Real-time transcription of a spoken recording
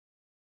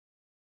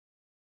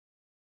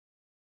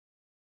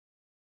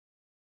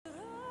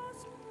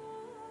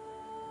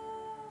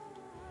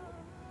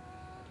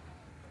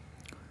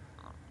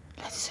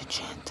Ladies and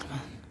gentlemen,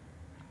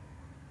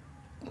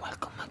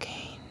 welcome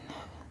again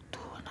to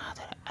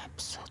another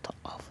episode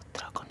of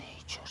Dragon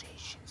Age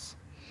Origins.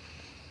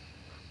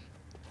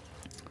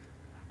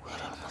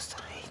 We're almost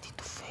ready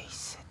to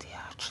face the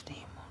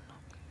Archdemon.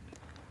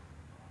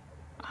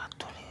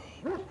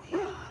 Actually, we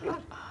are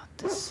at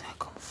the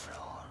second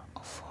floor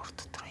of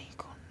Fort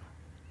Dragon,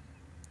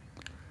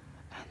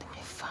 and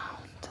we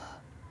found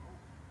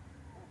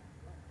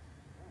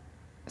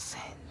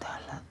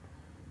Sandal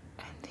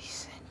and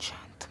his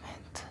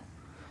enchantment,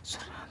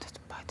 surrounded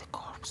by the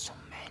corpse of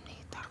many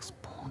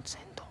darkspawns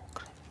and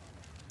ogre.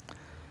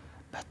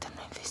 Better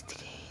not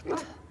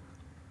investigate.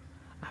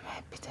 I'm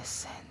happy that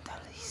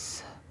Sandal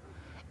is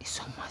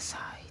on my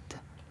side.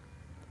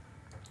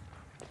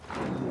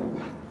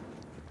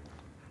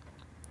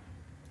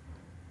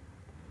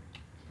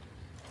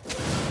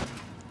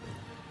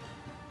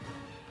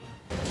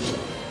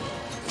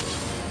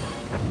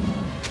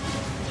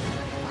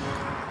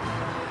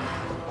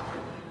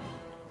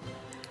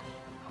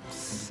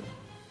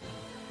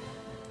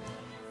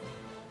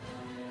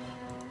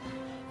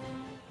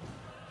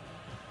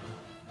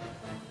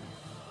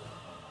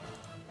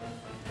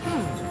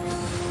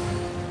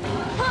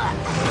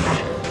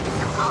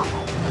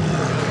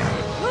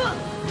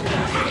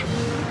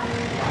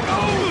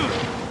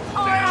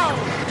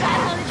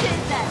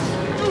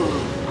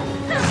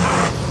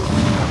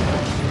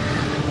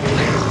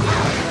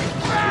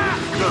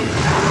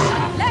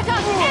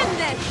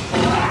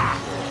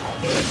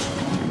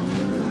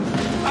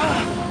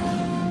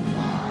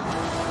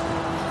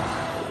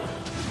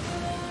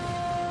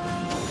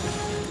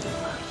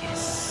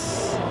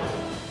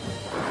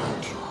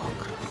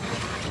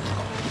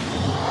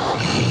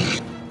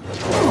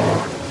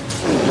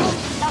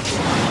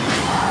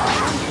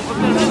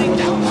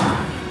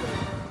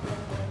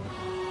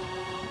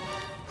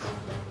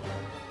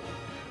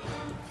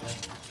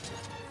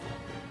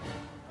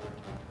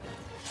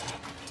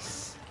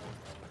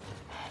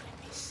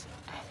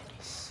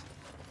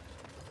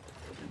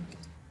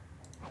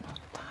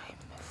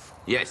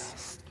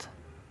 Yes.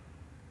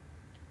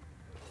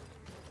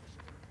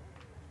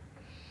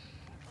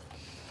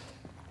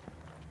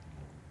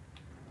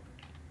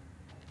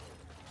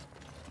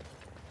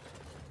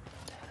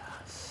 There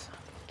are some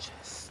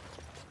chests.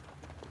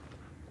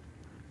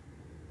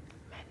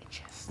 Many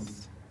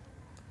chests.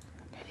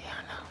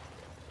 Liliana.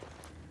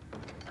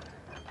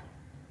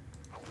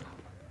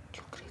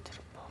 You great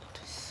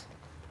reporters.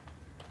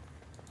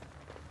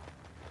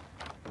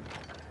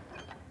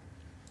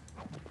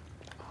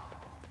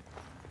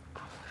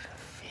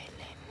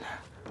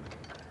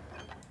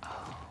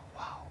 Oh,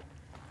 wow.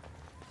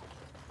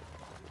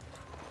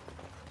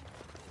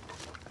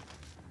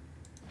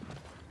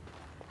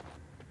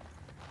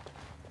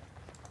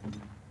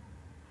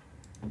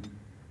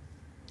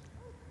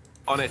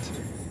 On it.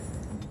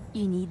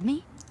 You need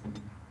me?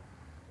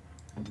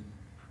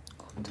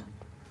 Good.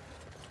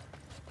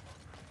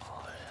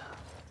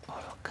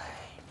 All okay.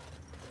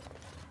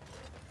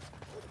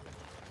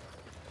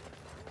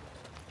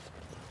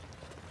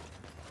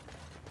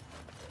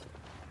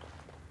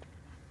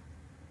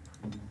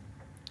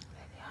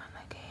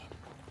 Liliana again.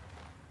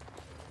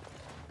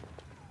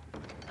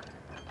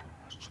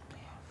 What should we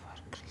have for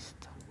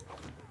Crystal?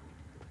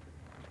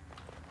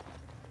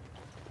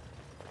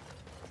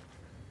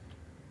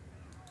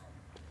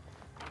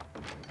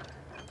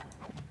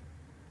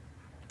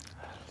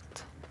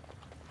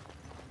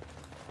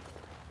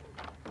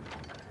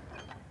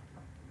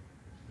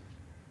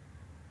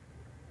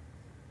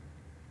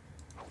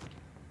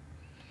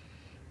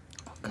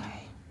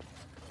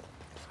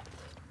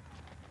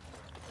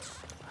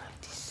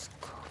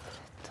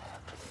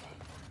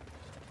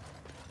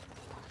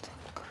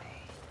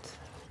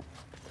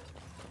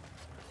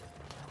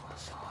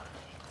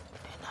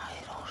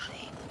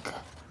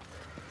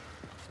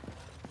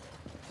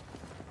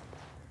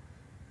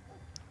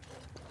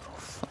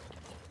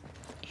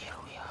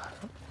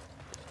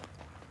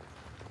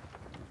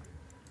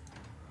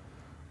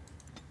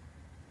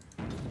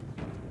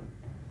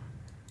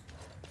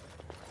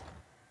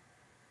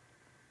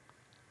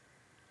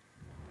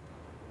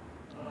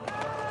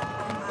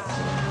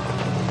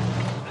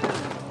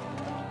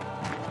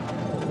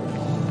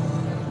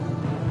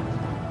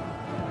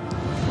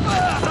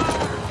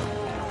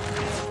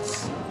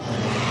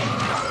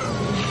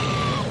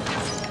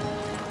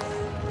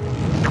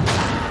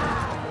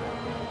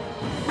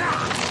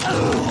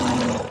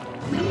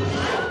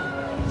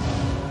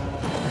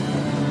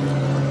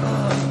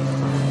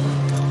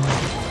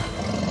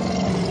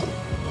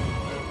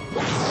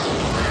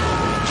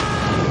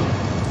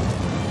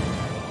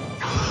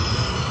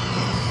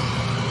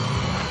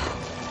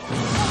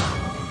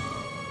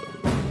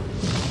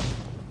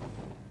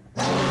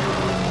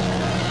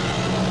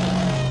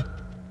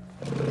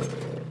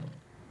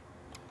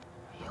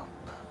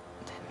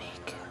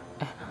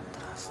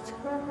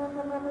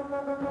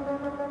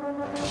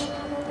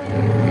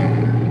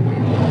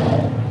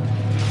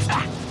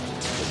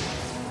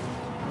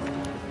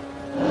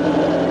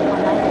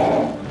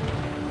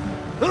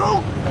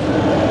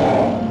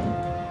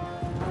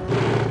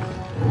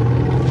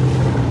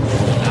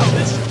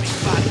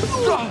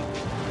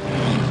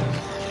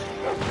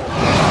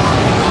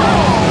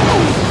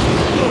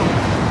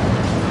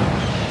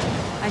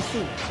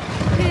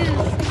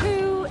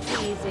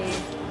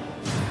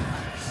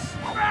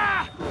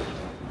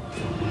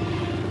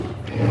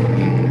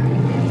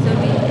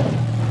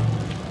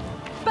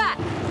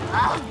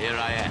 Here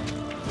I am.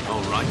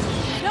 All right.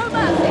 No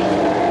mercy!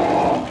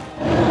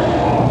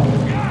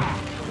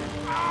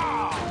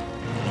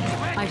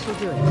 I shall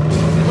do it.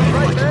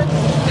 Right then.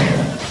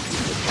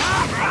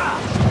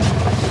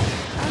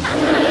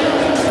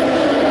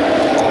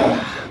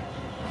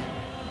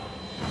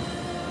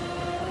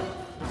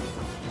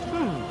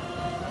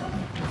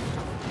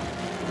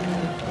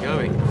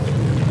 Going.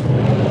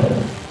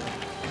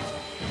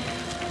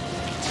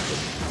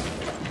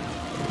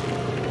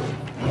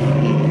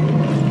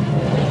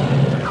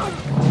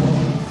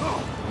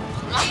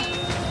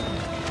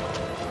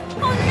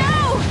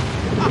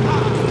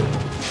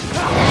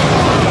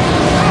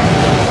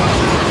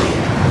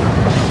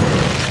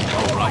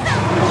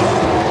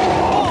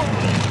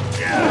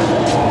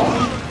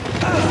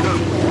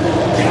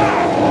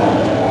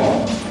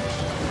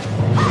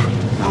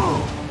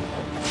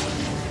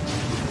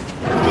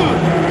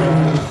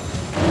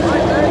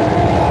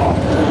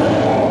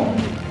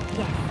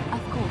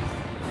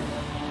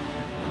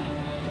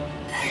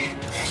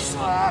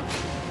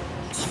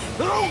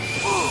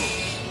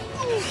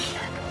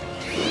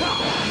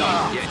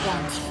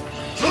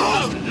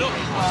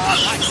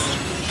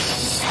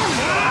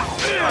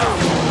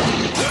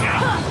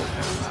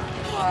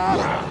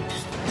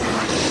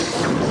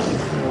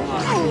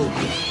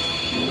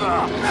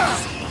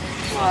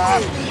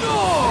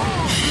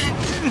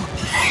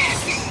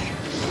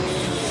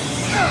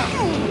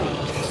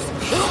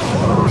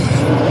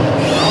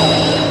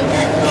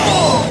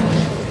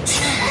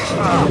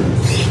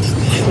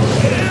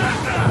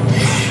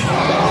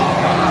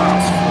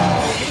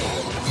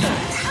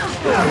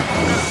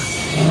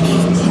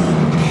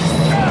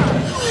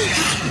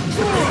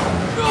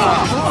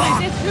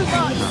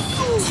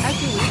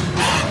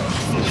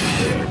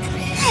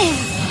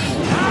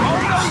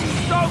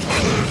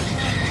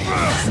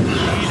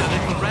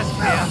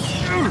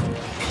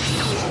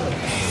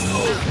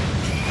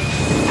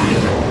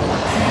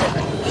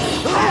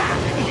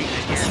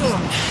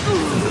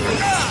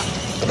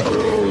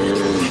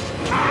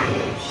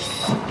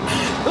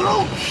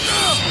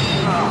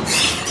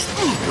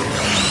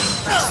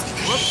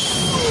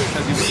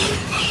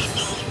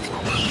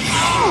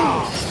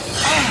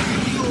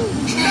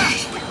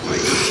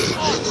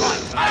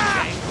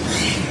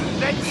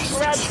 Let's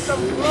grab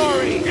some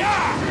glory! Yeah,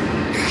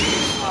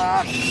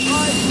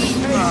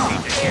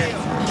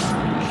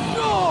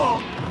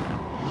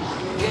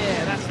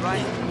 that's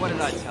right. What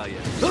did I tell you?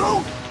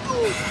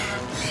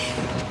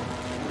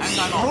 And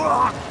I'm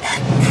off.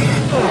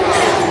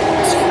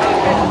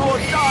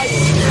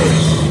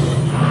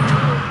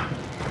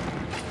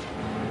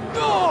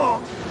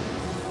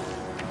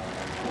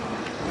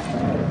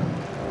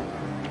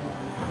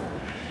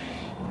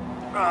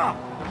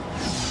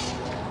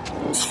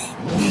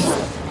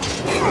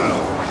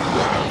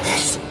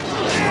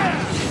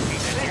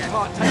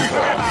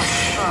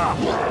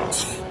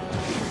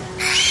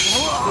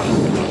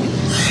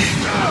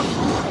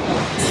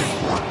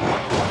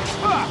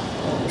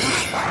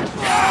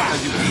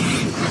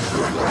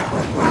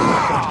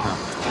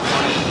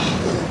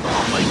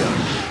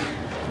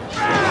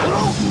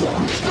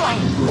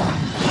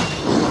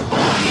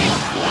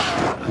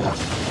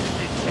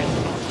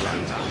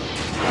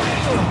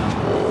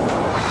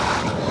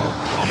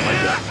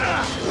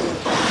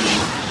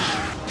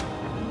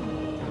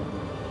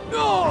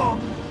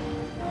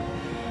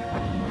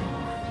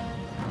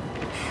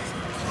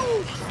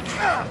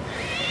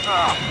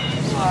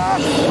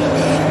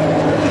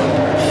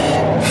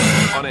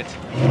 On it.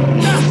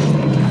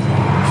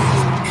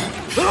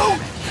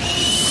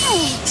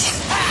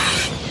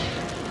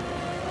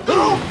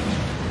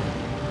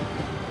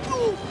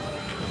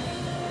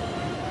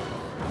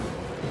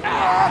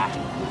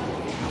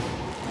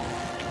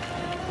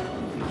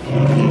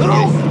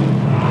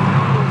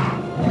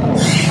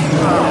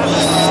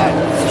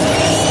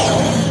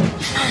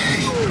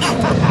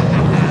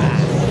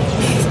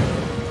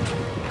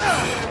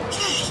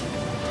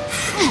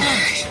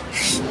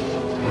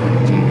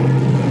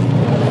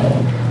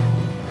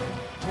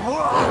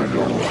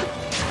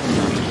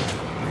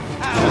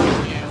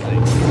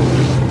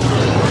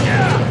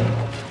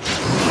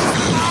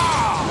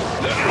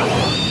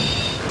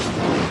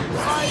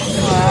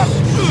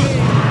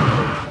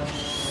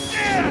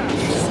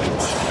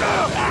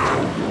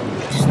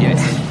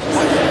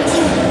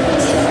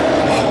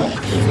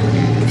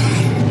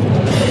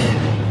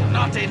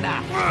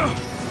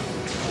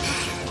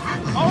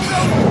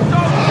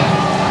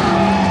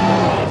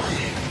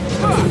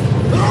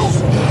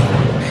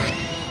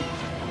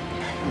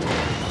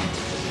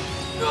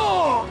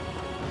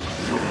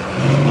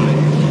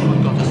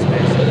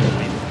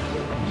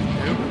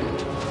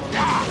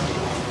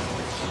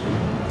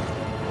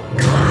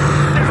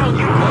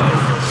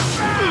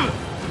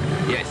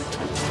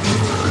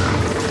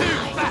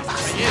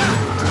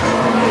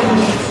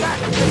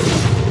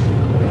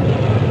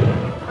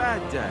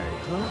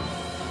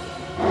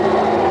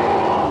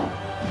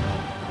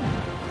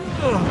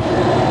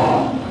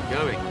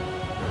 Going.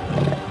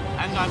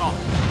 And I'm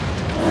off.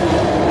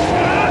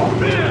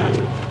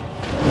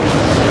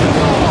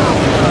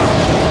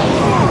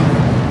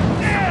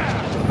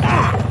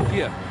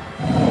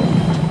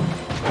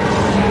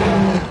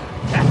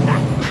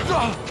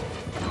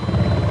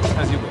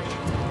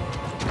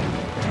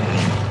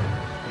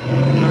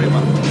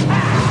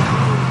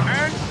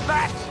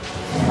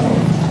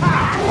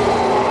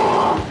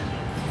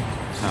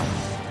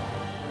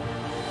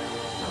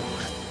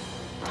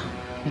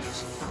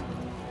 Let's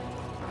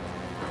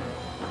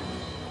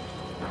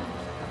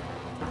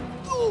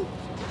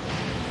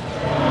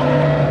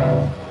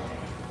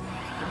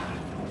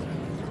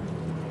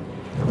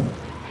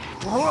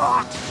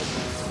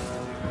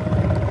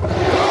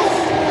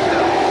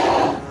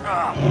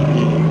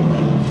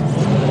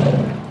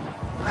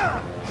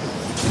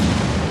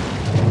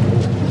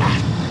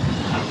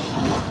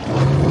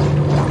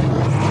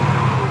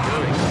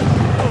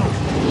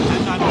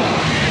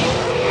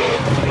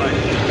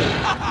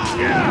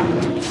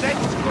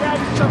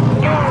grab some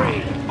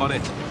glory! On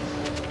it.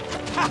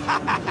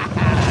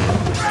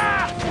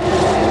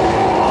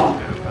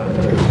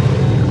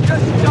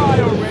 Just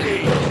die already!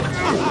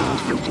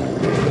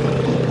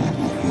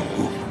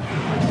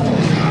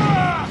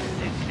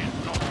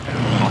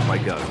 Off I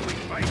go.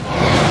 Right.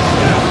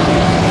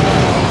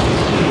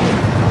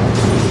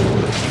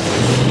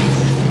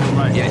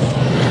 Yes.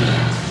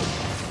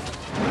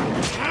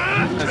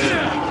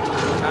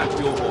 That's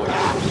your voice.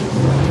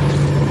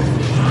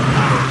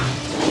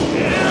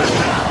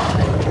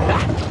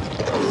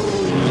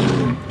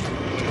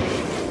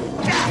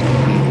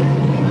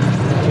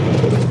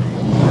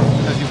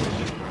 As you wish.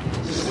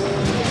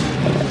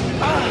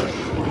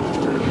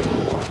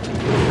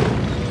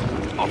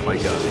 Off I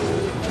go.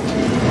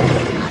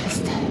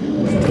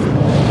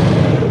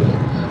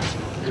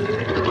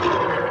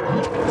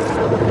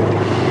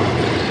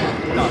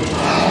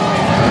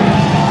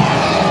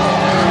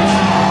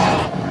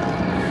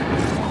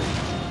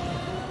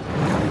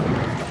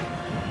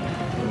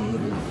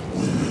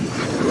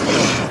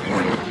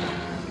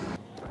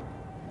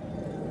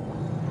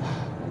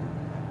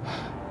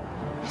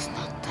 He's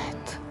not dead.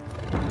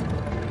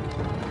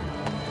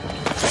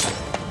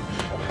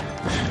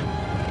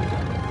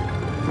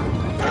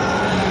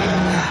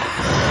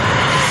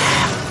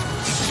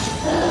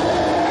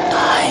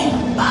 Die,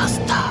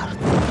 bastard!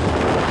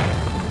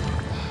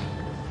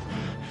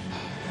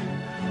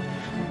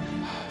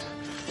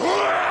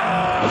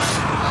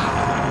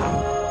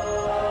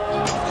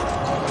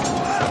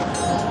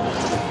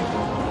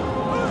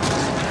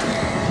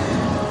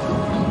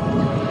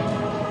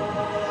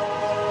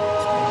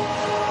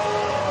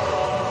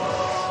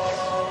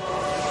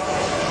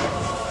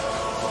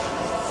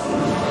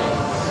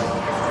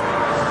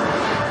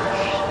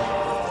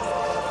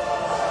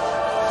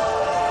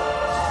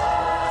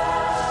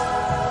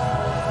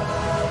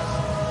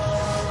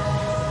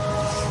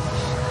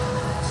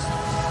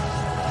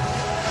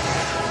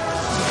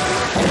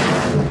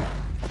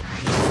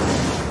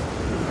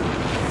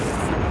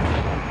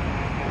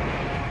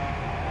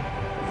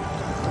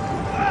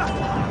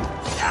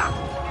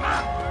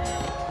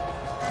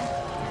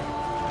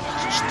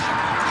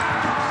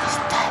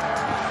 He's dead.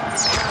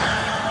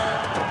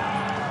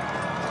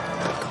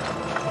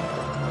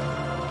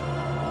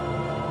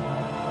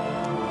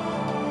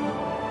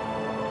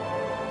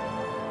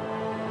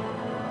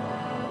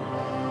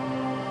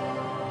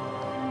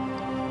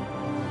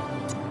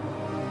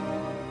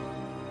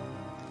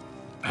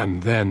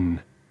 And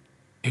then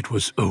it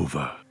was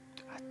over.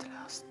 At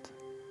last.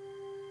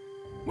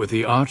 With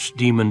the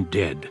archdemon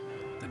dead,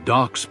 the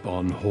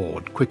Darkspawn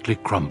horde quickly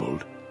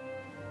crumbled.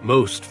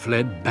 Most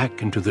fled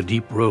back into the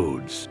deep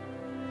roads.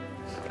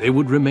 They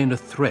would remain a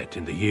threat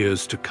in the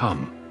years to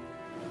come.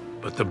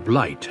 But the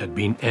Blight had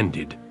been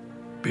ended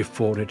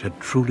before it had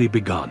truly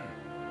begun.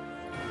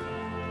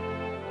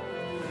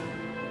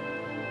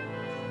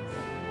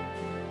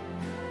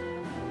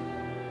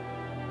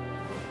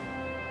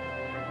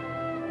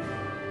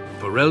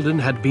 Ferelden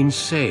had been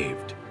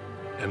saved,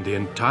 and the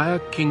entire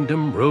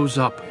kingdom rose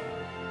up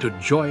to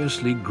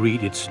joyously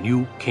greet its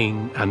new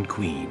king and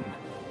queen.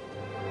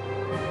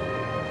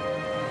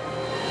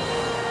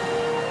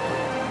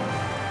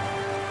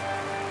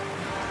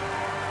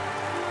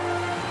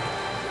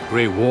 The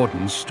Grey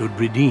Wardens stood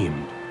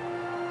redeemed,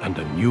 and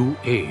a new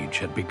age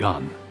had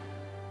begun.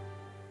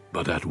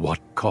 But at what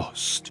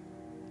cost?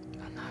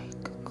 An high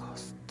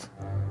cost.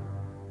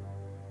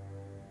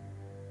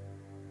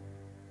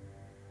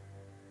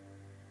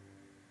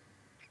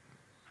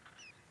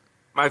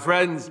 My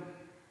friends,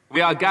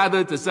 we are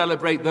gathered to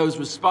celebrate those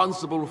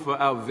responsible for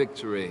our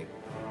victory.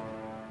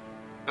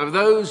 Of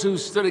those who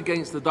stood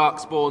against the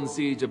Darkspawn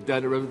siege of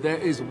Denerim, there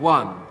is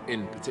one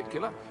in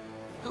particular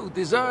who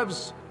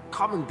deserves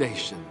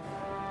commendation.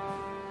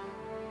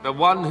 The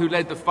one who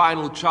led the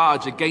final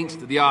charge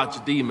against the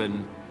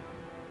Archdemon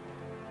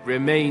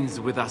remains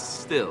with us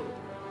still,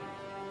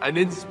 an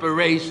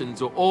inspiration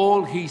to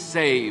all he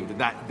saved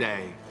that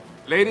day.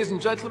 Ladies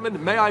and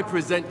gentlemen, may I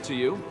present to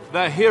you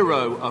the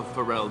hero of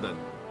Ferelden,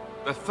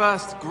 the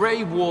first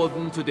Grey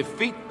Warden to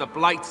defeat the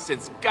Blight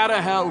since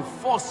Garahel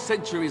 4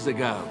 centuries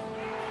ago.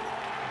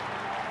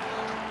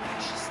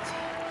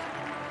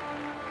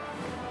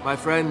 My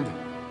friend,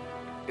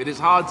 it is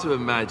hard to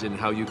imagine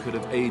how you could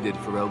have aided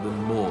Ferelden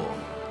more.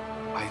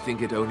 I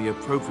think it only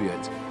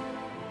appropriate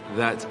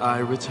that I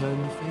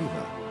return the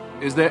favor.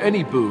 Is there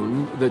any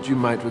boon that you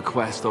might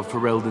request of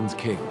Ferelden's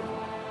king?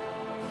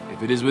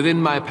 If it is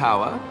within my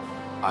power,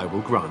 I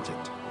will grant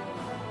it.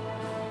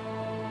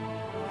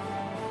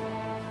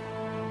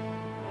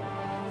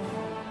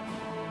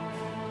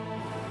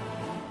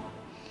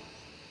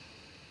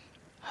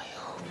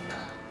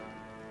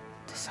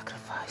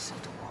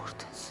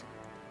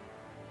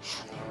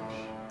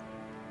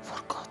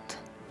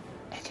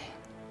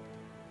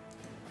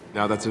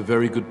 Now that's a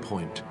very good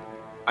point.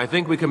 I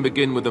think we can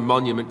begin with a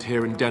monument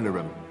here in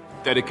Denerim,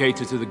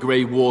 dedicated to the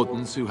Grey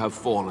Wardens who have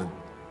fallen.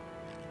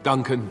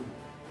 Duncan,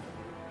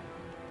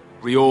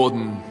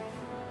 Riordan,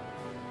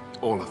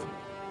 all of them.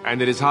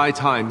 And it is high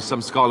time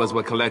some scholars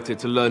were collected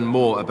to learn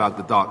more about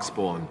the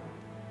Darkspawn.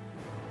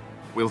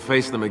 We'll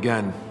face them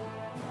again,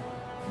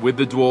 with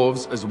the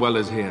dwarves as well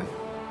as here.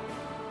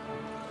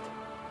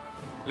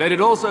 Let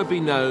it also be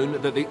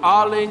known that the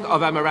Arling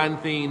of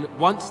Amaranthine,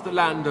 once the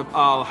land of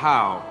Arl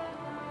Howe,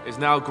 is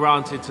now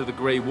granted to the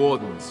Grey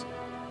Wardens.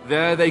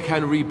 There they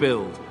can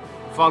rebuild,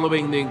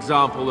 following the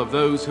example of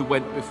those who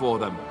went before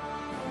them.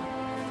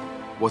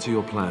 What are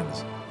your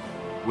plans?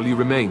 Will you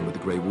remain with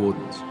the Grey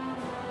Wardens?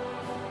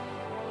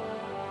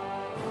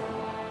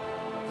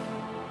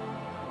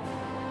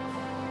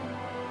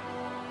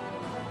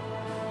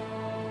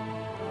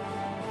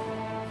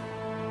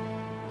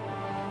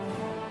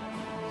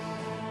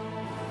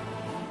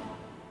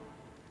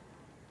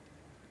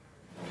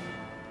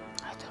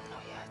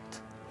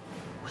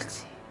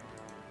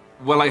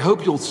 Well, I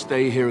hope you'll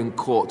stay here in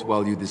court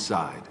while you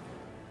decide.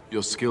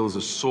 Your skills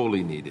are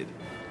sorely needed.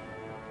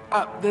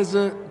 There's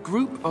a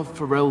group of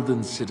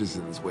Ferelden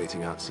citizens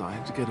waiting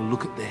outside to get a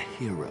look at their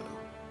hero.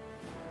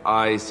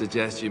 I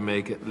suggest you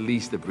make at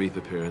least a brief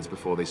appearance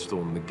before they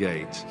storm the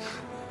gate.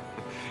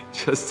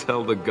 Just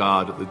tell the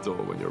guard at the door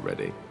when you're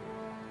ready.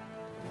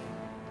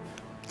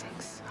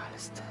 Thanks,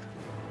 Alistair.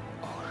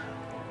 Or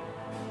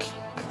King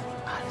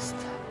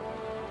Alistair.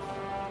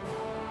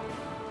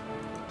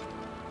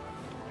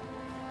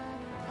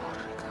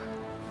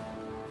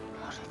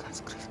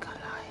 Morrigan's critical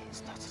eye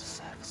is not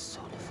reserved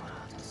solely for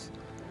others.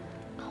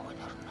 Knowing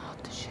or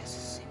not, she has a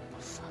simple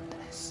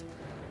fondness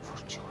for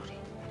jewelry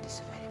and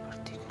is very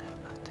particular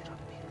about their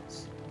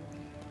appearance.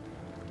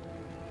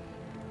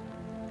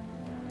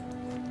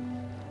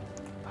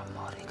 But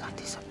Morrigan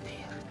disappeared.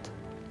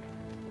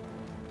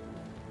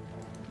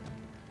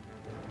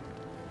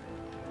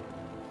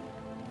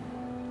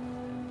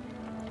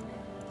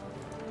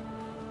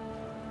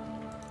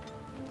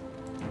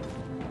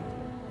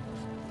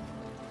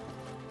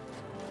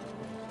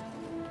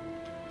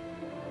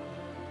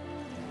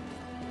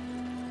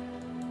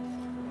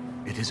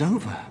 It is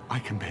over. I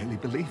can barely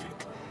believe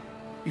it.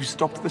 You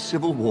stopped the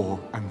Civil War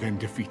and then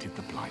defeated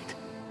the Blight.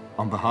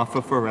 On behalf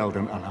of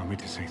Ferelden, allow me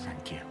to say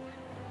thank you.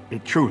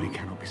 It truly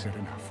cannot be said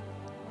enough.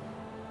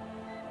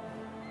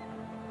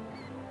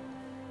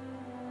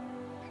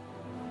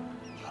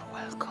 You're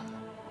welcome.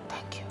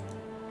 Thank you.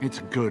 It's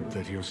good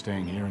that you're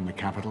staying here in the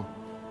capital.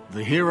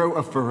 The hero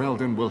of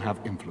Ferelden will have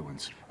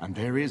influence, and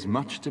there is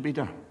much to be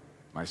done.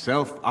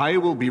 Myself, I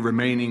will be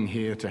remaining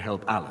here to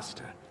help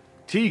Alistair.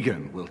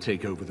 Tegan will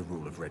take over the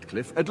rule of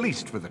Redcliffe, at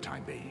least for the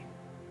time being.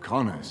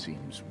 Connor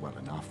seems well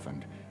enough,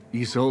 and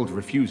Isolde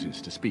refuses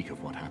to speak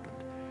of what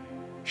happened.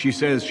 She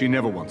says she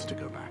never wants to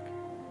go back.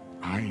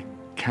 I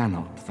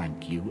cannot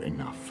thank you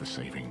enough for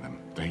saving them.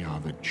 They are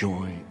the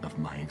joy of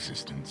my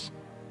existence.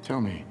 Tell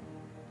me,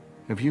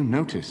 have you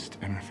noticed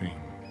anything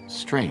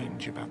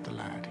strange about the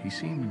lad? He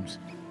seems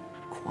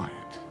quiet.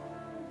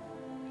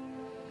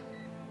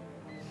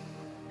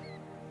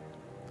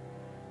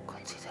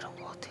 Consider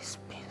what he's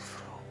been through.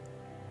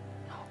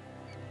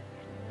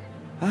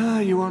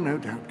 You are no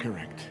doubt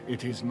correct.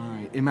 It is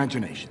my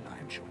imagination, I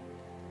am sure.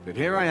 But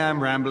here I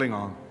am rambling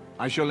on.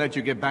 I shall let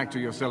you get back to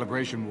your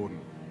celebration,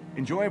 Warden.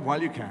 Enjoy it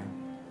while you can.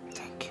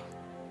 Thank you.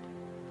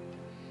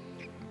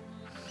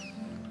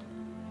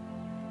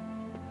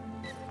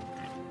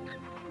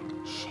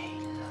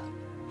 Shale.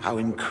 How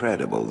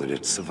incredible that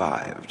it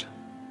survived.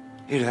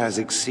 It has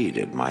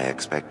exceeded my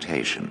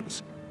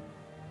expectations.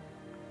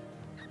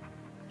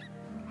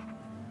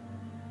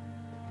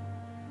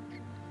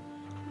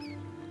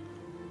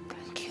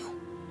 Thank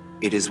you.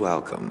 It is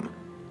welcome.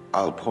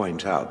 I'll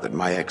point out that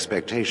my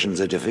expectations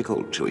are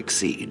difficult to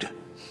exceed.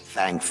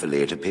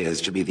 Thankfully, it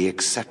appears to be the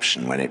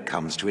exception when it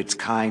comes to its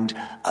kind.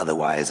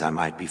 Otherwise, I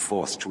might be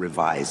forced to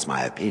revise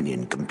my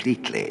opinion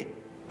completely.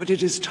 But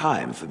it is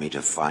time for me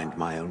to find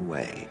my own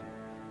way.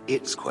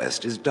 Its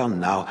quest is done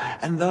now,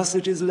 and thus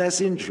it is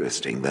less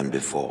interesting than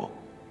before.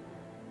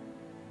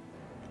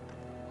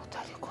 What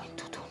are you going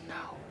to do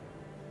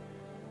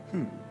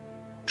now?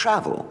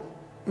 Travel.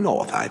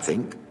 North, I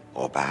think.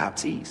 Or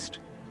perhaps east.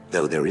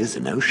 Though there is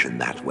an ocean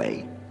that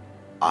way.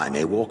 I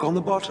may walk on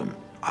the bottom.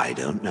 I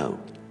don't know.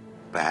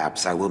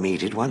 Perhaps I will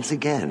meet it once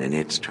again in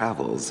its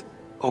travels.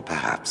 Or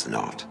perhaps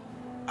not.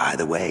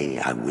 Either way,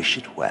 I wish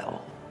it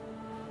well.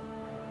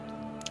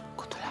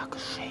 Good luck,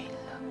 Shale.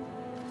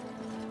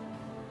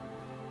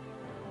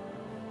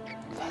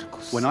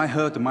 Vergus. When I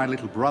heard that my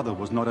little brother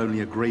was not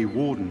only a Grey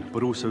Warden,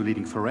 but also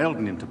leading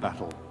Ferelden into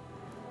battle,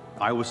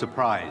 I was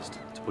surprised,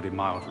 to put it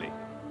mildly,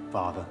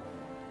 Father.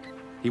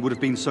 He would have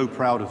been so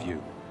proud of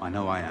you. I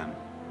know I am.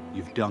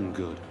 You've done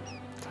good.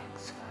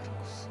 Thanks,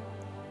 Vergus.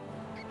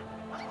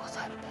 What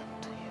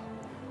happened to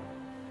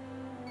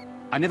you?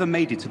 I never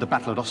made it to the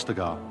battle at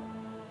Ostagar.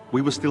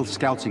 We were still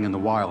scouting in the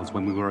wilds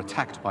when we were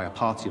attacked by a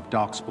party of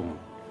Darkspawn.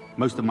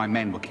 Most of my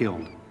men were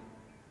killed.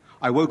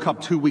 I woke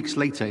up 2 weeks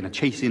later in a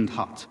Chase Inn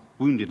hut,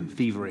 wounded and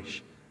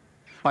feverish.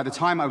 By the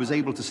time I was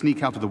able to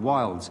sneak out of the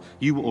wilds,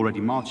 you were already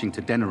marching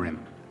to Denerim.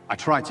 I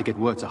tried to get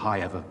word to High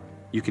Ever.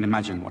 You can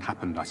imagine what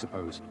happened, I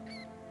suppose.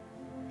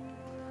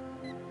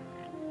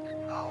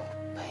 I'll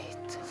pay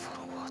for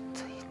what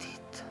he did.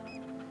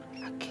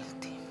 I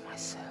killed him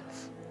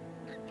myself.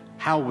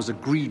 Hal was a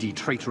greedy,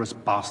 traitorous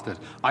bastard.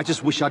 I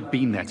just wish I'd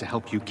been there to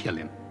help you kill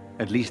him.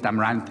 At least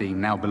Amranthi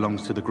now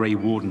belongs to the Grey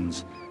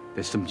Wardens.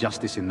 There's some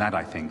justice in that,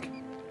 I think.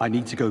 I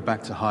need to go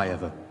back to High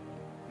Ever.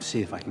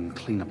 See if I can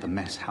clean up the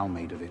mess Hal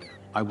made of it.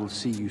 I will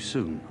see you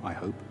soon, I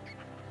hope.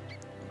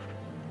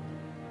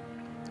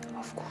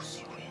 Of course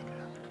you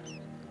will.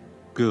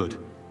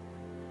 Good.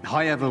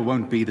 High Ever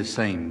won't be the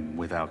same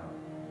without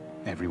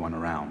everyone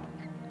around.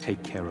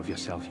 Take care of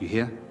yourself, you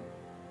hear?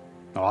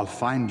 Or I'll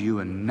find you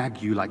and nag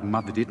you like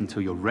Mother did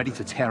until you're ready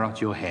to tear out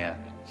your hair.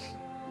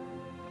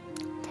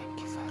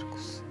 Thank you,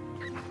 Fergus.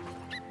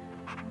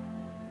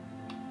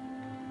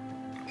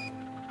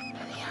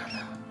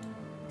 Leliana.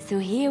 So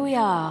here we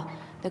are.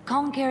 The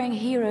conquering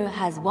hero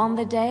has won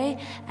the day,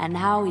 and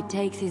now he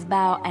takes his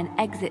bow and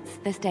exits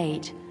the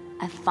stage.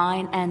 A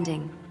fine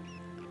ending.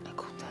 A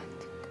good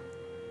ending.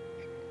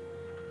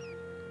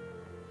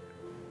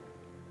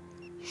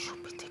 You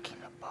should be taking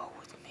a bow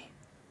with me.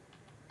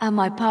 And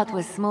my part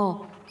was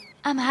small.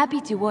 I'm happy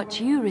to watch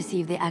you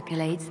receive the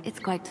accolades. It's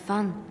quite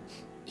fun.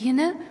 You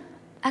know,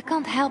 I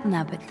can't help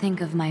now but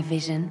think of my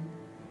vision.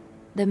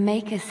 The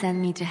Maker sent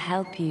me to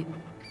help you,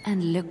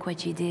 and look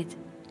what you did.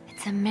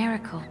 It's a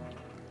miracle.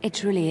 It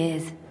truly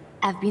is.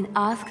 I've been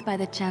asked by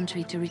the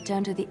Chantry to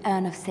return to the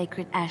Urn of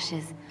Sacred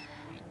Ashes.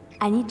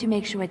 I need to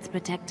make sure it's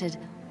protected.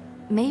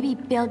 Maybe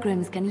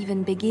pilgrims can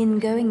even begin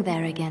going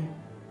there again.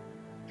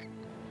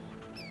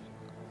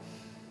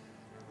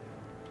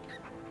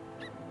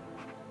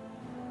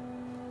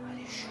 Are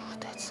you sure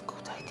that's a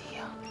good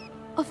idea?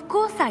 Of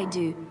course I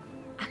do.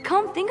 I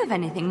can't think of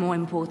anything more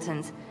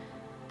important.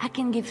 I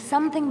can give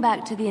something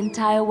back to the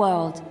entire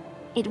world.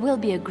 It will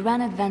be a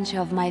grand adventure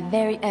of my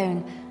very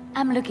own.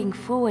 I'm looking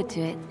forward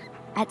to it.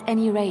 At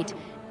any rate,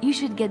 you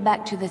should get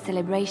back to the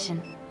celebration.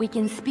 We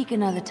can speak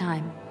another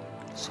time.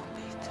 So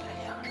be it,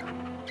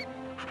 Leliana.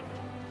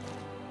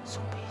 So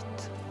be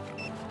it.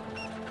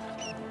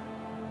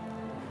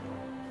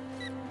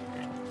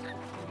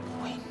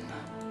 Win.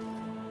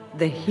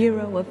 The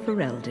hero of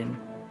Ferelden.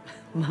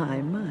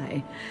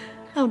 My.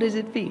 How does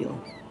it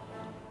feel?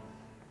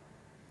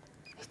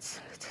 It's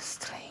a little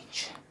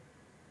strange.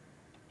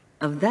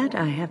 Of that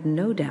I have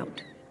no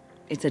doubt.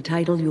 It's a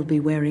title you'll be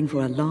wearing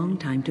for a long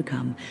time to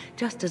come,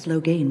 just as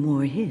Loghain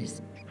wore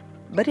his.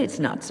 But it's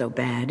not so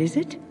bad, is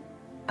it?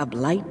 A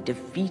blight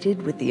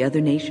defeated with the other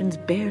nations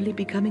barely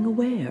becoming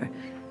aware.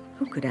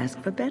 Who could ask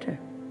for better?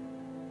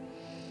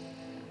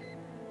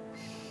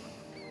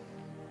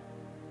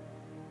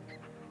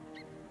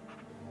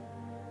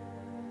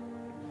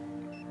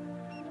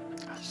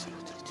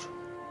 Absolutely true.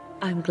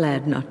 I'm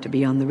glad not to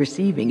be on the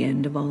receiving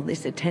end of all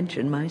this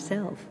attention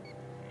myself.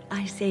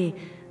 I say,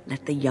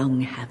 let the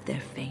young have their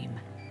fame.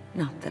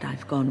 Not that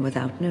I've gone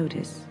without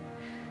notice.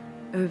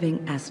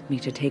 Irving asked me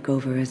to take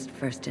over as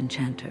first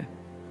enchanter,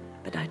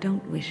 but I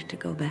don't wish to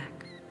go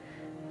back.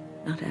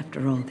 Not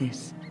after all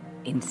this.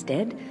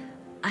 Instead,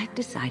 I've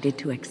decided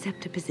to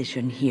accept a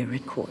position here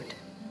at court.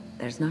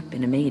 There's not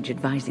been a mage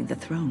advising the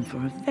throne for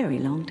a very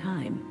long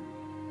time.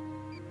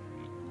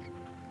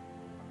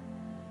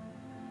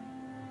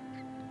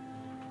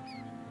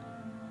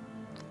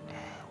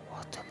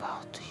 What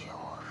about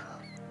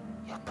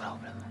your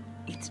problem?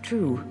 It's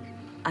true.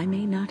 I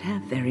may not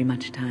have very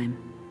much time.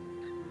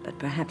 But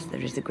perhaps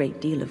there is a great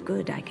deal of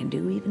good I can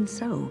do even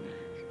so.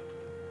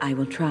 I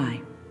will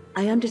try.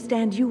 I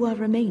understand you are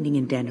remaining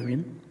in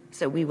Denerim,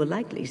 so we will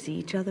likely see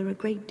each other a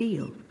great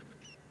deal.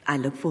 I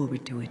look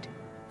forward to it.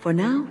 For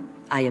now,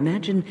 I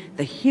imagine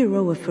the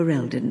hero of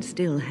Ferelden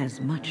still has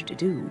much to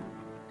do.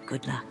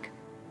 Good luck.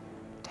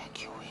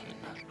 Thank you, Win.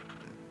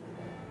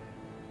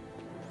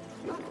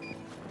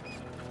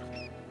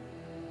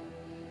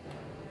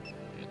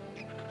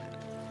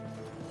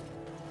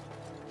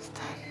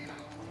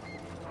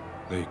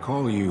 They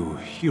call you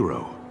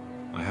Hero.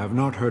 I have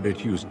not heard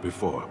it used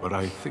before, but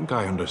I think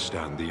I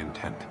understand the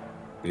intent.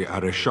 The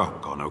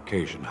Arishok on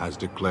occasion has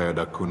declared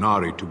a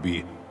Qunari to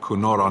be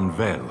Cunoran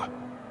Vel,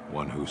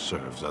 one who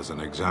serves as an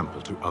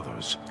example to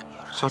others.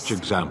 Such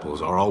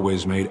examples are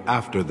always made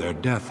after their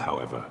death,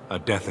 however, a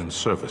death in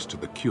service to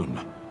the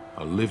Qun.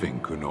 A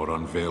living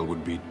Cunoran Vel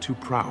would be too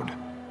proud.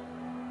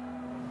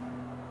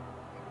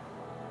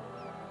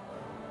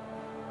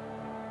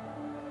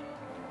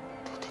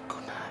 Do the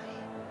Qunari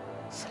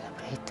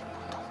celebrate the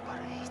Mundon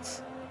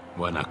parades?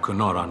 When a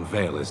Cunoran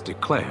Vel is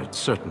declared,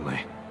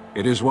 certainly.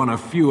 It is one of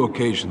few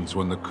occasions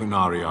when the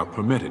Qunari are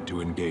permitted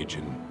to engage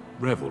in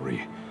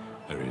revelry.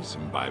 There is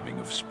imbibing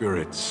of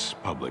spirits,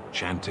 public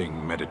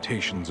chanting,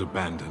 meditations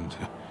abandoned.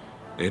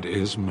 It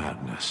is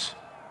madness.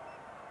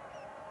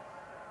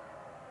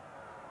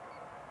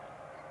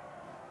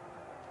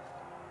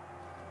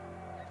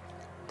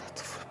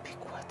 That would be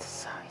quite a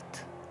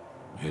sight.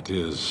 It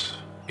is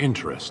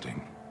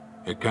interesting.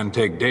 It can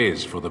take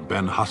days for the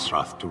Ben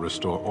Hasrath to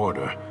restore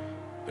order.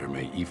 There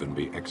may even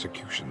be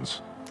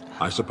executions.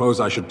 I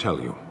suppose I should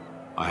tell you.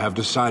 I have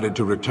decided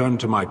to return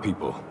to my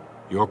people.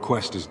 Your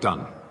quest is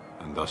done,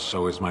 and thus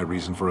so is my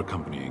reason for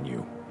accompanying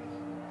you.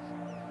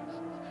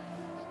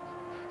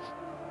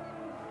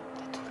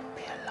 That will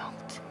be a long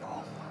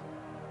time.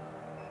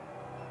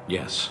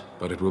 Yes,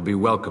 but it will be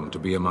welcome to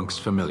be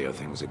amongst familiar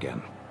things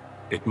again.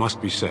 It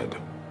must be said,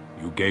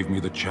 you gave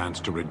me the chance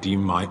to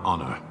redeem my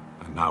honor,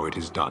 and now it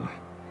is done.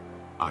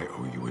 I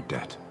owe you a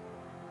debt.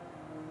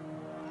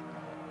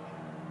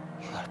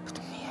 You helped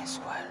me as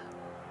well.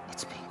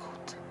 It's been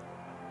good.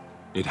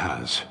 It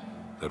has.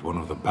 That one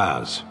of the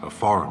Baz, a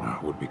foreigner,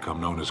 would become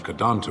known as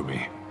Kadan to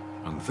me.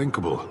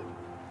 Unthinkable.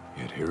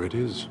 Yet here it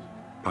is.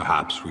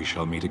 Perhaps we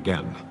shall meet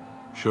again.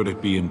 Should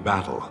it be in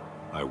battle,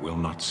 I will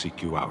not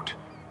seek you out.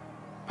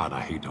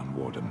 Panahidon,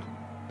 Warden.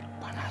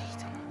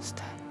 Panahidon,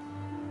 stay.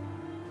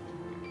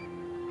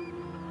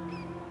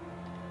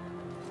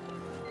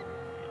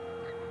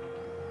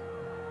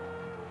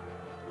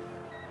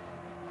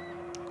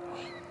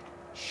 Win,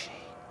 Shay,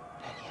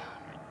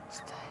 Lelian,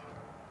 stay,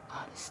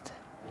 Alistair.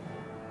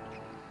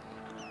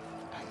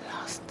 And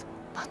last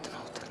but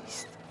not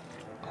least,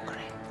 Ogren.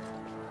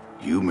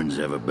 Humans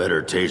have a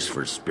better taste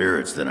for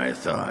spirits than I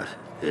thought.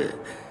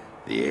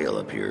 The ale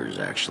up here is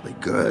actually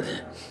good.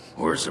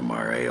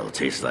 Orzammar ale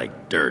tastes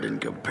like dirt in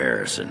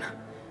comparison.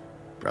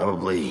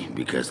 Probably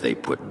because they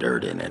put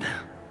dirt in it.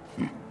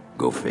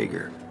 Go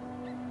figure.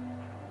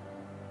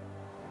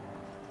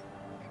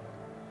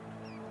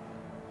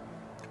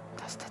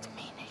 Does that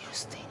mean you're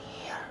staying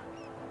here?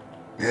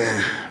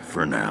 Yeah,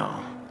 for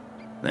now.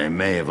 They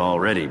may have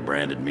already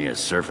branded me a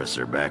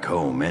surfacer back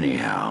home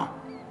anyhow.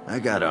 I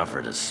got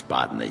offered a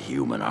spot in the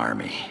human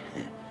army.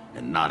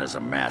 And not as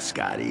a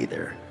mascot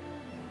either.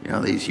 You know,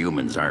 these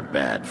humans aren't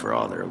bad for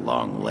all their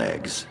long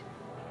legs.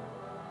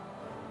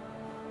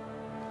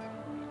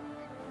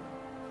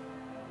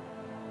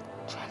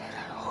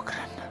 General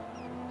Ogren,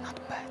 not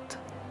bad.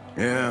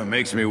 Yeah,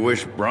 makes me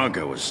wish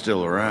Branka was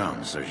still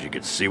around so she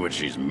could see what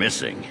she's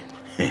missing.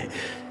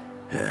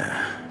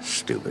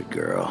 Stupid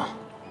girl.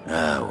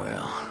 Ah,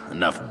 well,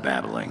 enough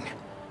babbling.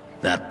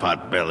 That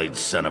pot-bellied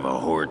son of a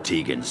whore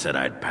Tegan said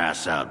I'd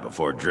pass out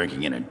before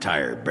drinking an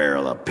entire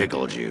barrel of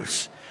pickle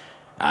juice.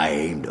 I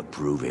aim to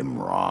prove him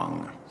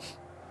wrong.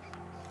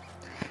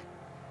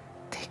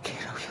 Take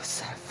care of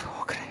yourself,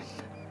 Ogren.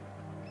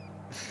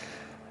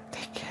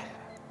 Take care.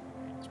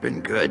 It's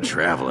been good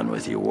traveling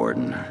with you,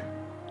 Warden.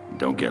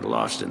 Don't get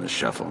lost in the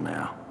shuffle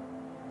now.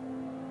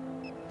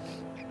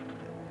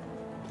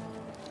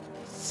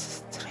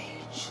 It's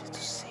strange to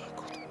say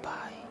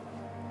goodbye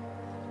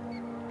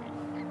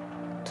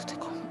to the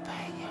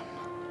companion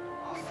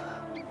of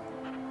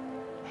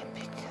a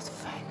big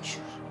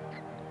adventure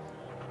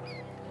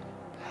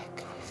like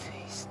we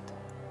faced.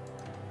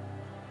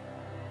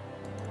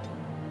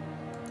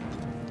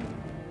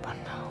 But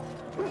now,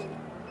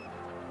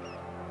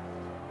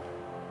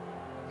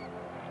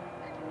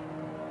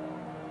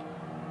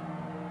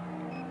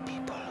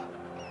 people are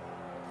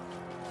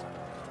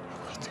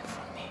waiting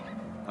for me.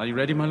 Are you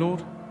ready, my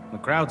lord? The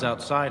crowds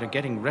outside are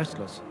getting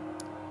restless.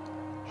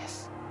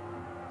 Yes,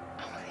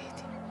 I'm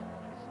ready.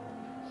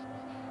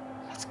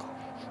 Let's go.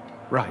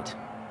 Right.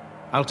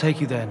 I'll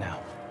take you there now.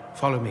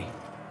 Follow me.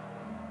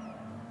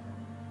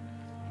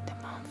 The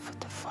month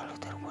that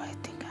followed their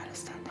wedding,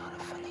 Alistair and Nora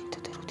fell into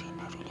the routine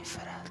of ruling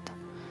Ferelden.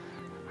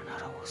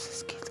 Nora was a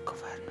skilled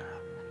governor,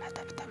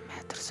 adept at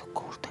matters of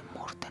court and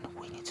more than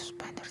willing to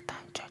spend her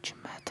time judging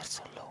matters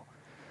of law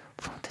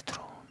from the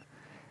throne,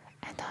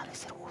 and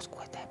Alistair was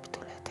quite happy to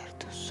let her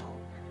do so.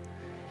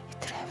 He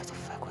traveled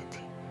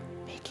frequently,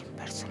 making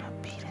personal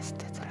appearances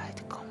that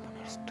light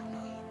commoners do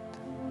not eat.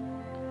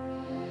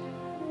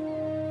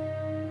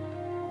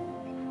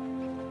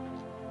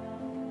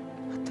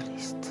 At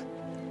least,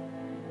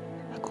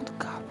 a good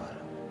couple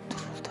to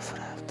rule the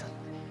Ferelden.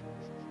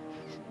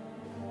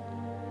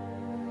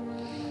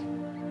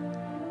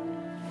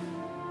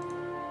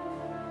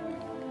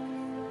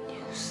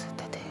 News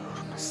that the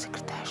Urna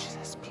Secretariat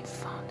has been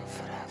found in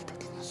Ferelden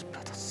did not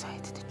spread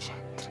outside the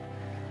gentry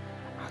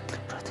until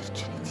Brother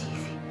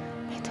Genitivi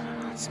made an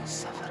announcement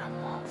several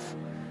months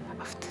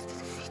after the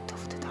defeat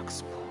of the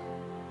Darkspawn.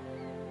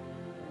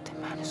 The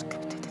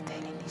manuscript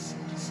detailing his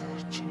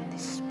research and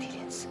his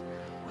experience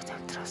with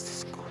untrusted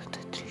school to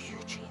drew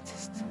huge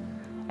interest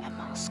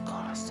among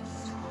scholars of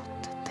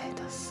food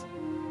Tedas.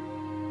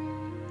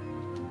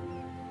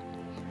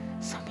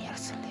 Some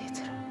years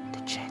later,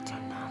 the gentry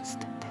announced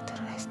that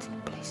the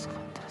resting place of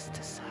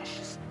Andrastes'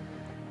 ashes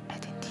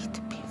had indeed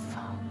been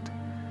found.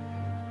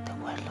 They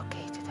were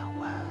located,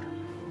 however,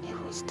 in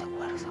ruins that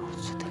were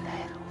also the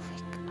lair of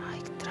a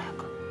high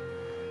dragon,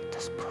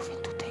 thus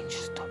proving too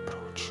dangerous to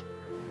approach.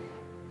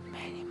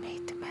 Many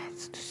made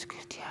demands to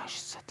secure the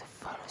ashes so the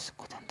followers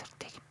could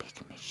undertake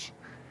pilgrimage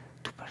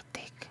to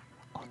partake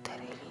of their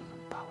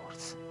healing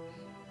powers.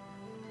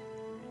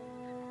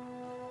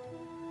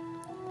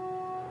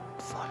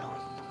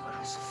 Following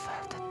numerous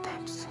failed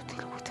attempts to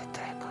deal with the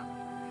dragon,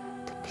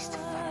 the beast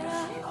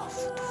finally flew off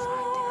to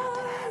find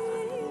another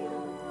heaven,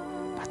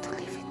 but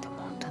leaving the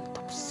mountain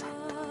top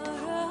center with the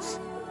ruins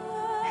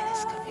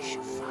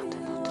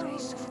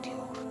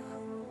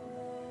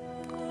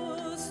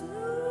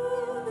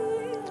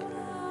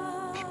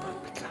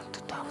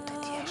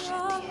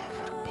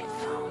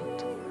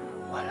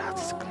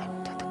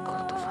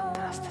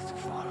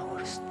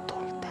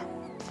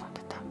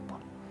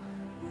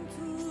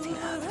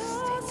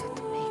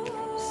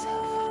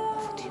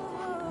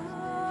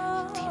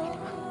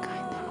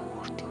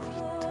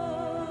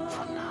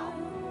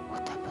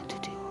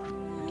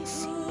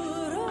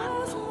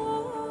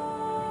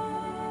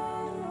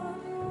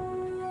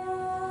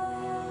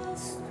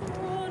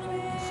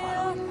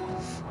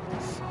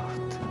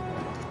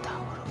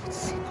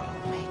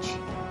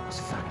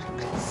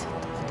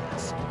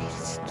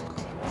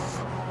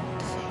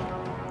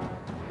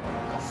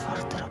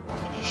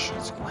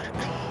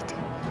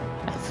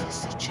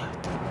Professor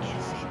Charlton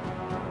Irving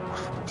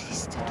were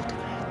pleased to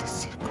declare the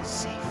circle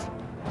safe.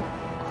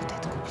 All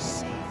that could be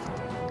saved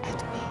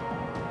at me.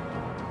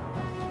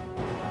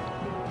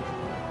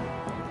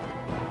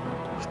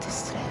 With the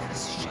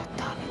slavers shut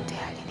down in the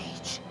Alien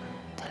Age,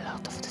 the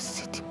lot of the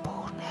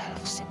city-born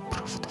elves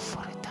improved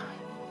for a time.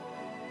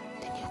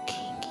 The new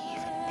king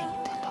even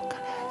named the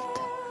local held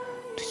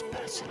to his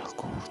personal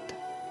court,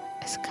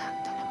 a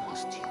scandal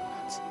amongst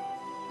humans,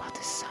 but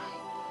a sign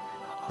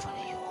of a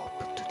new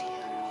hope to the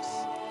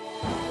elves.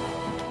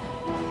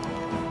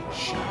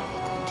 Shirley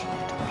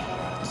continued to be an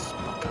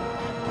outspoken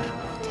member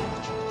of the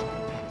ancient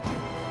rebellion,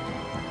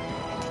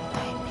 and in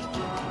time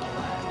became the new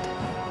elder.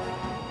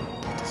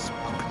 That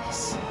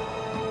spokenness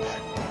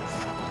earned her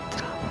frequent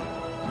trouble,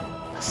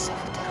 but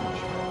served her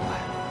people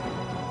well.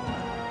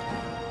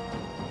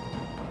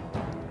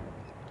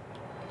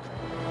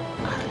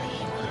 Arlie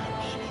Eamon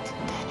remained in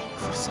Denning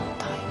for some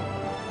time,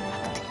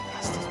 acting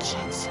as the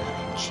Chancellor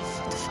and Chief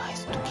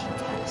Advisor to King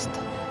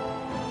Alistair.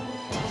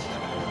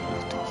 Tegan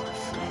ruled over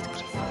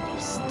Redgriff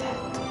instead.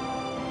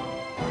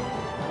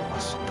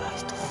 Was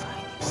surprised to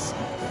find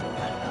himself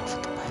well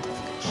loved by the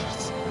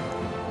villagers, who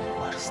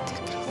were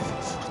still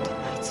grateful for the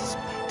nights he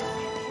spent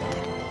defending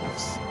their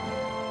lives.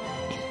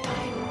 In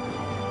time,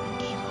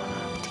 Eamon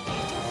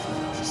abdicated in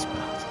favor of his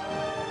brother,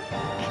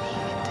 and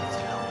even the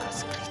locals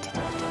greeted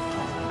him with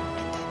approval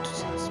and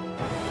enthusiasm.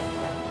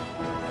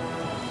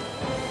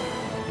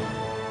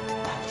 The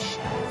Dutch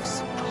elves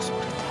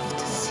prospered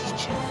after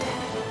siege and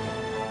Dennery,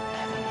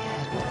 having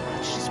earned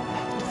much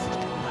respect for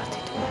the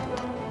party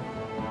duetto.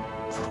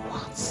 For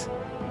once,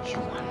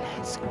 human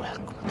lands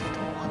welcomed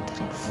the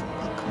wandering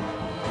folk.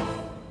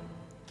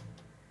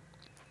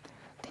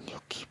 The new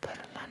keeper,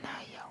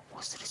 Lanaya,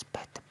 was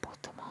respected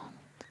both among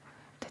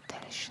the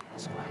Delish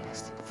as well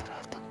as in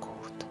Ferelden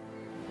court.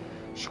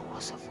 She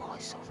was a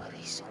voice of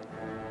reason,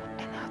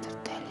 and other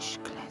Delish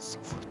clans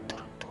would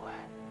turn to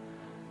her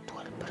to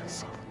help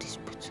resolve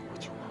disputes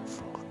with human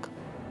folk.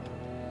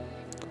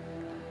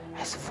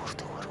 As for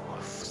the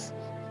werewolves,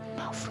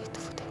 now freed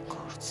of their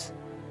courts,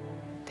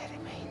 they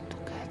remained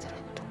together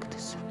and took the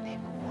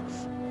surname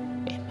Wolf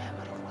in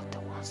memory of what they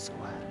once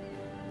were.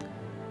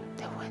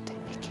 They went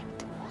and became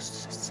the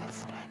most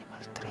successful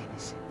animal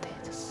trainers in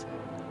Thedas,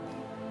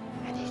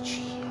 and each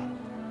year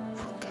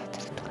would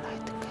gather to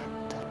light a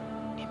candle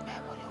in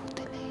memory of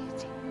the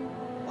lady who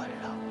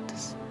loved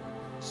us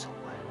so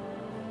well.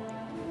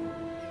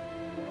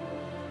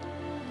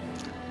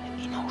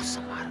 In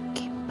Orzammar,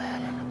 King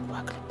Balin,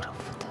 Waggly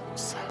Prophet,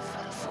 himself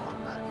a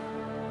reformer,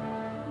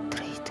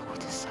 trade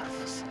with the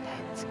surface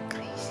lands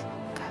increasing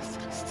caste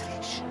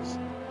restrictions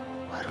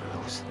were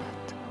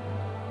loosened.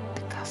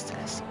 The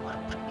castless were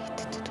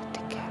permitted to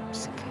take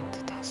arms against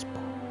the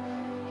Dustborn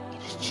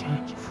in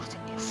exchange for the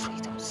new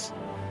freedoms.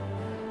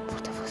 For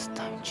the first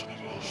time in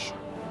generation,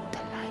 the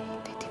line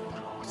in the deep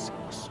roads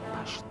was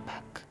pushed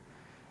back,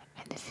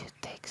 and the few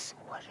takes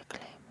were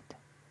reclaimed.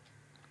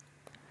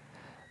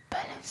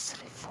 Balin's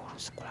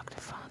reforms quickly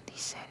found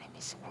his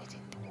enemies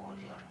within the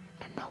warrior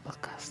and noble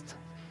caste.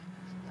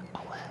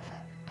 However,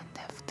 and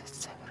after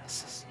several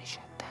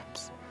assassination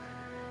attempts,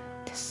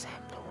 the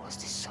assembly was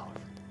dissolved.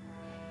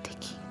 The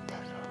king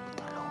then ruled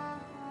alone.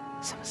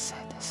 Some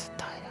said as a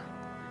tyrant,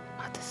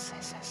 others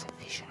said as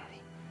a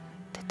visionary,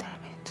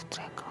 determined to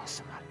drag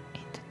Orzammar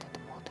into the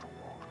modern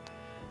world.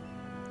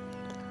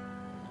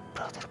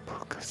 Brother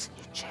Burger's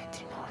new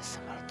gentry in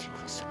Orzammar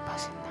drew a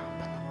surpassing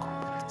number of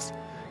converts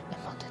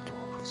among the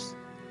dwarves.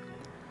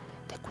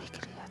 They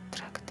quickly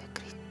attracted a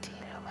great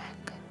deal of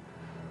anger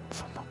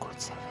from more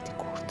conservative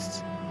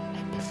courts,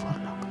 and before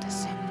long the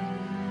assembly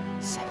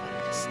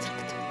severely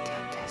restricted the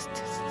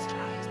untested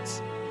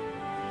rights.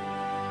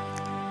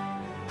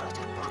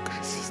 Brother Burger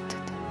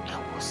resisted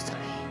and was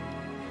slain.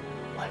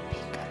 While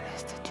being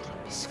arrested during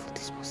peaceful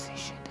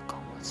disposition in the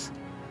commons,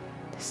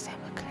 the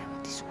assembly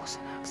claimed this was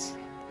an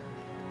accident,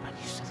 but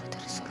news of the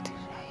resulting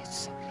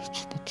riots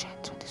reached the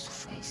gentry on the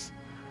surface,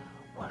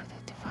 where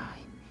the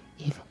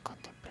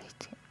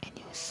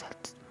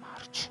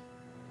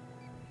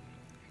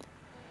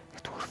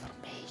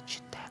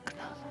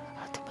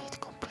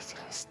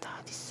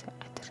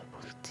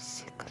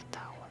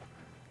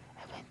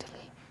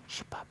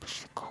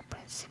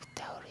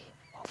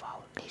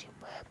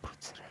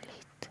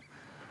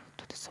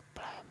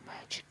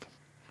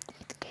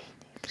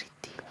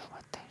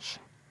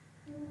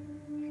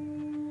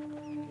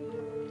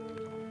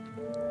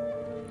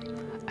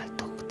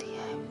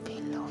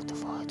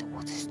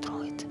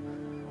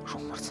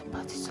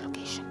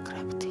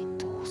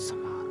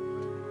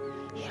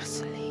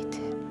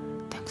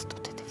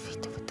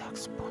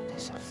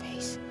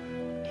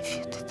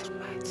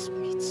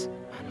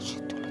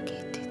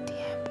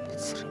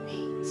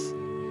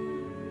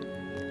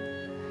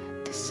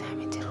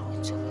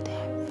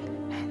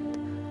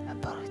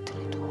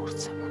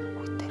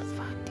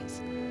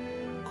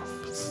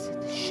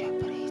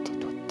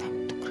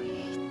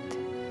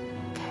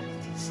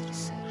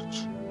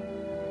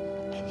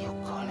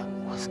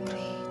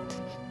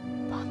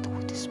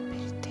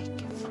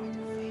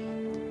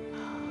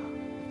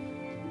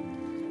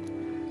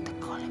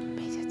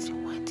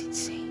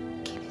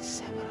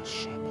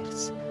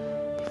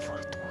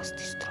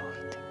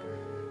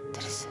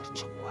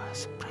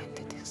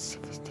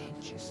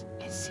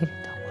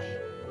carried away.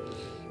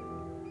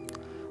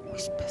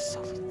 Whispers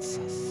of its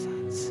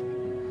essence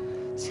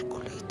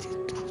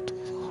circulated through the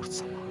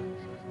arsenal.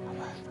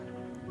 However,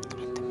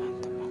 in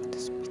demand among the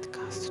Smith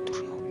cast to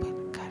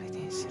reopen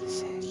Carradine's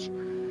research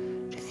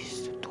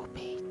refused to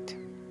obey it.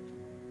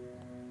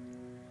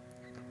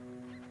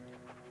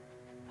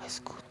 As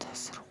good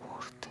as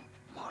reward,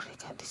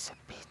 Morrigan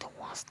disappeared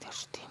once the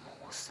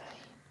archdemon was slain.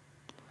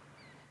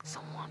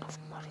 Someone of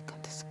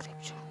Morrigan's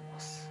description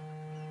was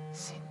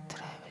seen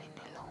traveling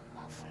alone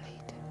months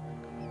later,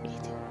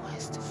 heading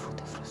west through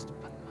the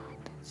Frostburn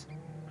Mountains.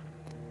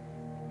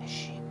 And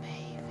she may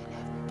even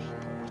have been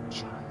with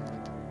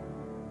child.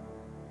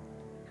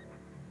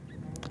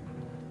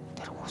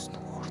 There was no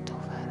word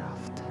of her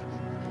after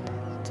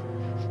that.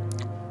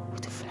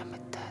 With the flame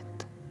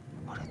dead,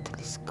 or at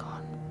least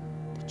gone,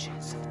 the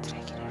chance of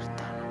tracking her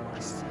down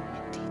was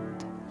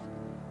cemented.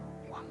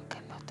 One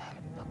cannot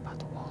help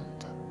but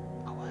wonder,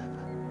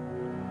 however,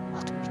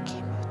 what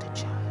became of the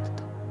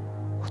child?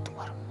 What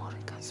were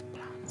Morrigan's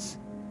plans?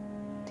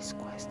 These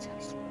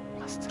questions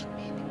must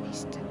remain a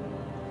mystery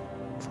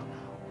for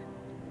now.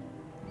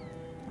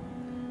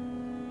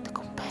 The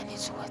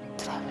companions who had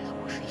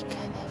traveled with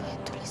Rickon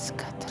eventually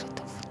scattered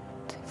over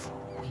the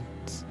four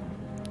winds,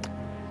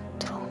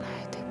 drawn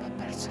either by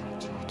personal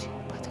duty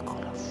or by the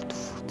call of the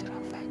further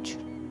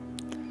adventure.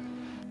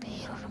 The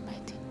hero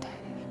remained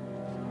entirely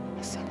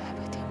a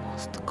celebrity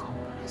amongst the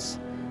commoners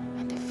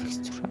and a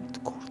fixture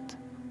at court,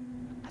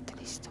 at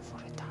least for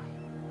a time.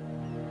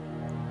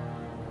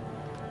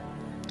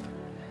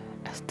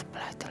 As the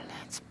blighter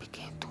lands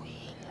began to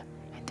heal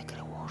and the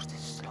Grey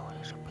Wardens slowly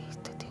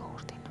rebuilt the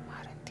Order in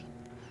Marantine,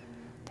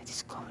 they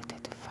discovered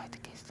that the fight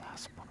against the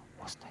Aspen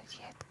was not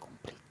yet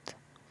complete.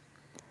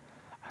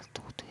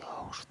 Although the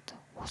Horde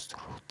was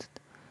rooted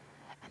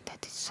and had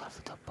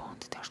dissolved upon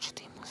the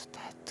Archdemon's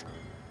death,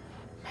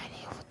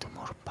 many of the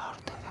more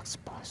powerful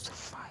Aspen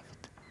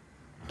survived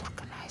to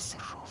organize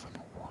a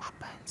roving war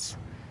bands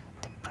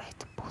that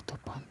preyed both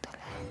upon the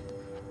land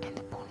and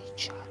upon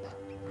each other.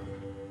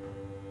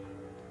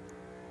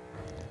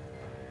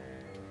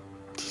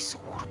 These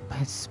war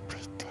bands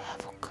spread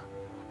havoc,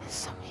 and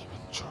some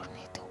even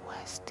journeyed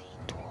west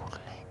into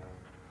Orlais,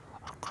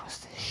 or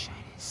crossed the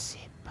shining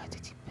sea by the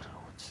deep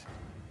roads.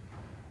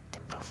 They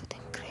proved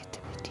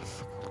incredibly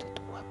difficult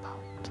to wipe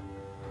out.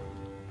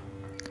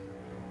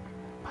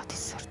 But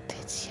it's our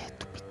tales yet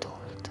to be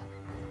told.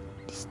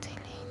 This tale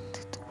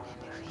ended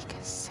when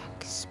Rickon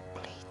sank his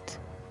blade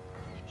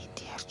in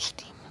the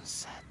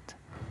Archdemon's head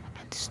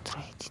and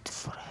destroyed it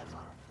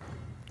forever.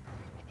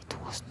 It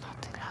was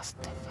not the last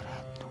ever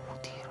had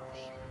would hear of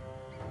him,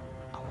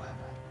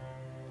 however.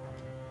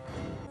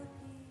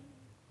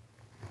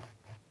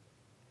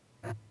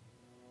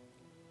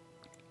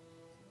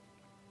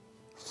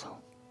 So,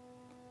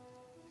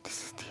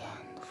 this is the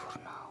end for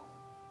now.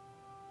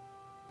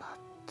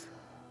 But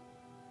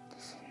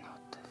this is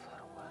not a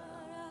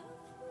farewell,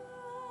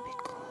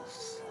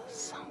 because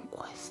some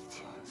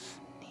questions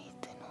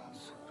need an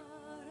answer.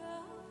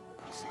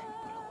 For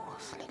example,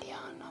 was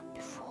Liliana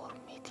before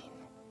meeting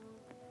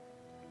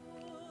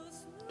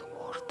the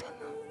Warden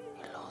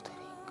in Lothering?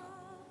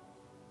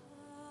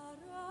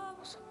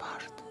 Was a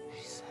part,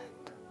 she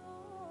said,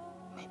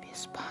 maybe a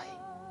spy.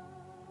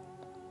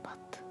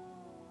 But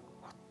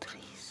what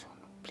reason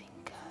bring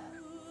her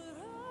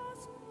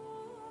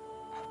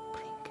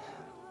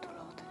to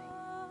Lothering?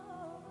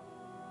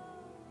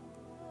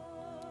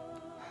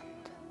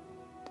 And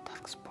the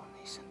Darkspawn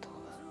isn't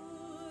over.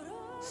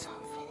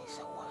 Something is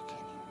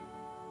awakening.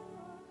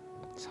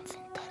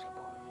 Something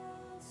terrible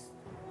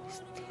is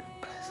still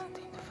present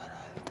in the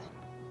Ferelden.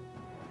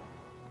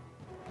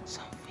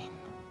 Something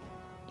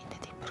in the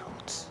deep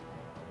roots.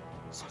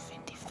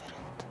 Something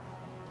different.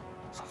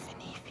 Something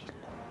evil.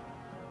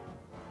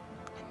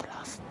 And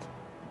last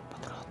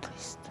but not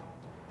least,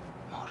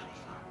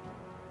 Morrigan.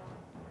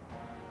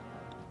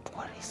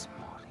 Where is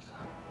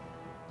Morrigan?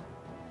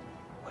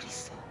 Where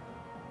is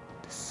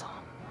the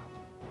son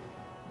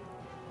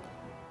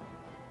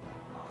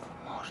of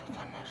Morrigan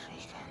and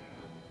Rickon?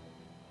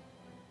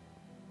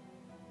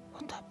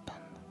 What happened?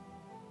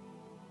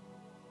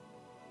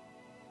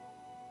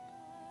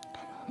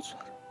 An answer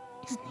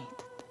is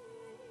needed.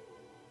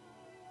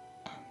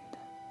 And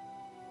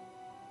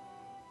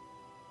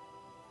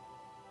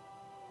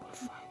we'll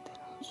find an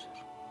answer.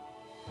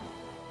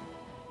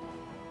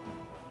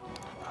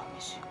 I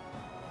promise you.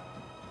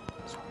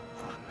 So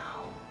for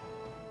now,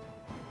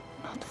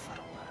 not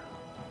farewell,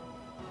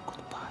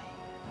 goodbye.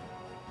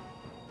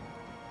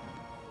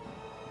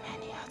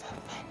 Many other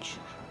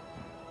adventures